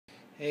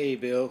Hey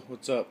Bill,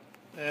 what's up?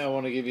 I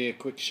want to give you a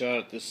quick shot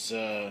at this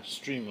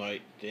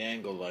streamlight, the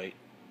angle light.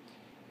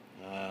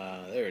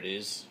 There it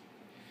is.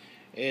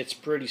 It's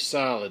pretty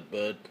solid,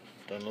 but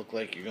doesn't look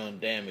like you're going to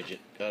damage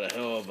it. Got a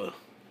hell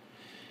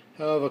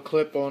of a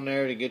clip on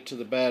there to get to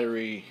the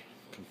battery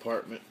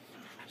compartment.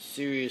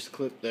 Serious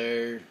clip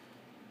there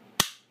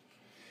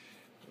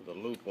with a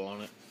loop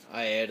on it.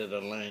 I added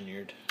a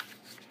lanyard.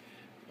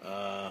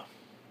 But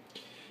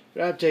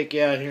I'll take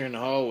you out here in the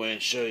hallway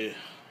and show you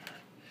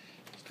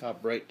how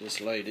bright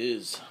this light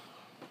is.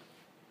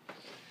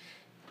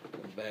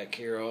 Come back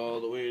here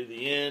all the way to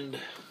the end.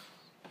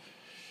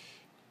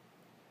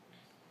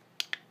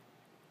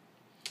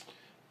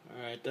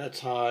 Alright, that's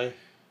high.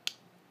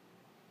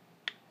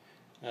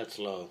 That's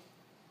low.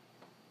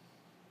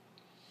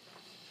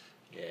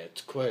 Yeah,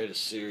 it's quite a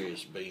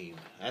serious beam.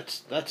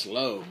 That's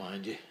low,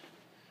 mind you.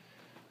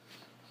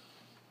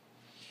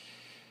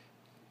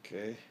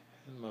 Okay,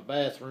 in my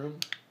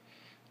bathroom,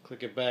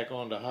 click it back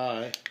onto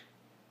high.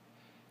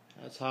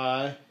 That's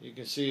high. You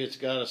can see it's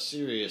got a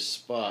serious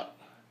spot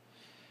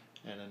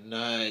and a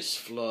nice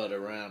flood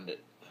around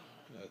it.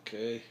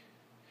 Okay.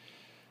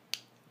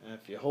 And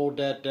if you hold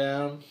that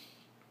down,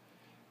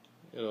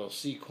 it'll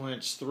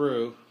sequence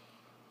through.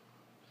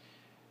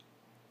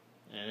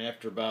 And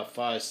after about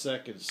 5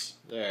 seconds,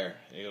 there,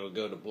 it'll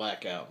go to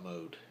blackout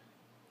mode.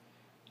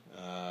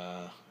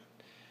 It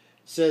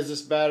says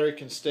this battery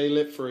can stay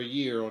lit for a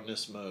year on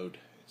this mode.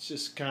 It's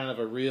just kind of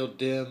a real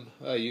dim.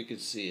 You can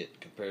see it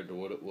compared to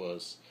what it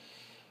was.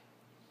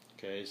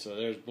 Okay, so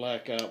there's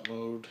blackout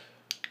mode.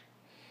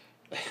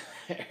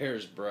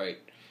 There's bright.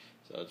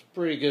 So it's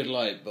pretty good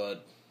light, bud.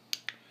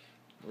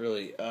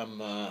 Really,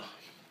 I'm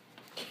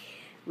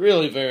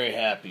really very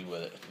happy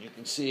with it. You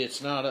can see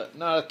it's not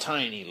a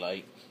tiny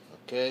light.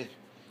 Okay.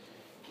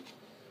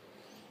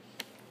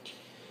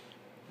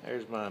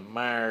 There's my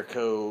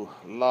Mirco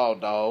Law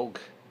Dog.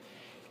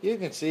 You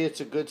can see it's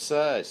a good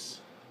size.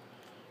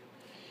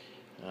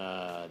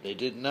 They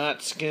did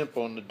not skimp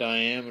on the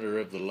diameter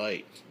of the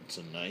light. It's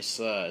a nice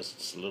size.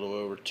 It's a little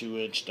over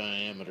 2-inch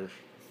diameter.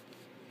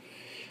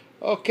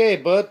 Okay,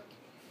 bud.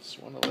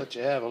 Just want to let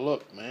you have a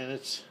look, man.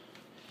 It's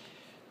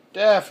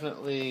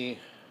definitely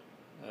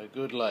a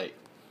good light.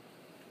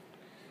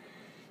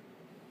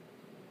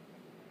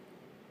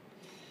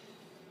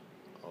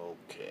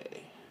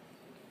 Okay.